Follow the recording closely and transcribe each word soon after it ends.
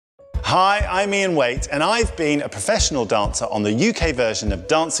Hi, I'm Ian Waite, and I've been a professional dancer on the UK version of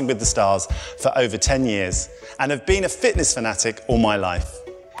Dancing with the Stars for over 10 years, and have been a fitness fanatic all my life.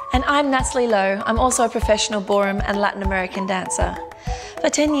 And I'm Natalie Lowe. I'm also a professional ballroom and Latin American dancer. For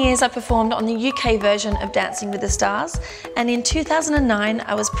 10 years I performed on the UK version of Dancing with the Stars, and in 2009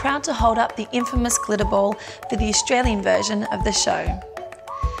 I was proud to hold up the infamous glitter ball for the Australian version of the show.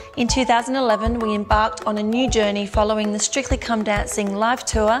 In 2011 we embarked on a new journey following the Strictly Come Dancing live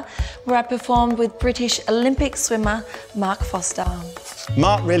tour, where I performed with British Olympic swimmer Mark Foster.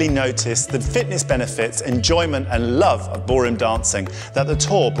 Mark really noticed the fitness benefits, enjoyment and love of ballroom dancing that the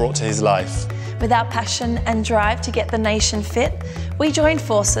tour brought to his life. With our passion and drive to get the nation fit, we joined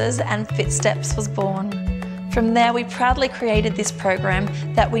forces and FitSteps was born. From there we proudly created this program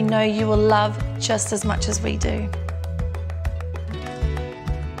that we know you will love just as much as we do.